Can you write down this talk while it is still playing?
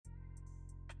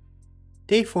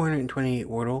Day 428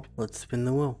 Wordle, let's spin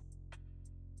the wheel.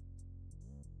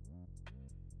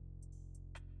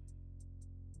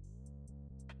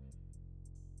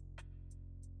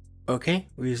 Okay,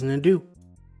 reason to do.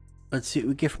 Let's see what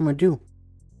we get from a do.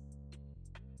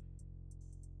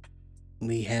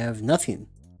 We have nothing.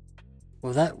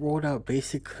 Well, that rolled out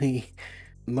basically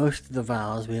most of the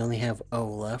vowels. We only have O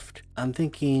left. I'm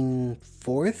thinking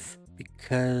fourth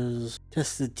because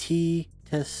test the T,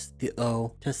 test the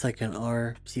O, test like an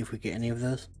R, see if we get any of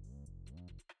those.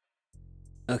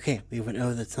 Okay, we have an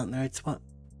O that's not in the right spot.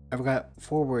 I've got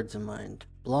 4 words in mind.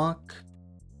 Block,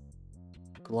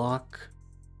 Glock,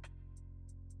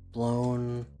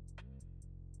 blown,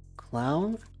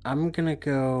 clown. I'm gonna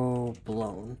go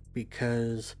blown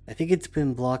because I think it's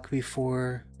been block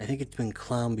before, I think it's been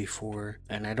clown before,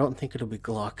 and I don't think it'll be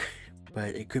Glock,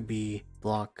 but it could be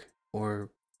block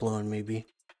or blown maybe.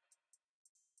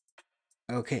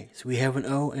 Okay, so we have an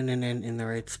O and an N in the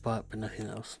right spot, but nothing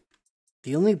else.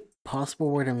 The only possible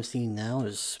word I'm seeing now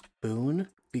is spoon,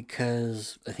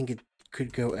 because I think it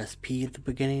could go SP at the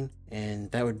beginning, and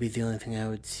that would be the only thing I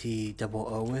would see double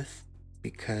O with,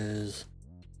 because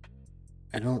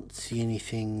I don't see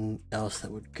anything else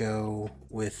that would go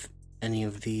with any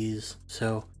of these,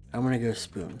 so I'm gonna go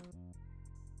spoon.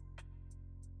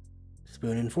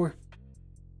 Spoon in 4.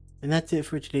 And that's it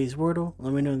for today's Wordle.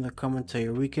 Let me know in the comments how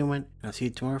your weekend went, and I'll see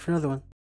you tomorrow for another one.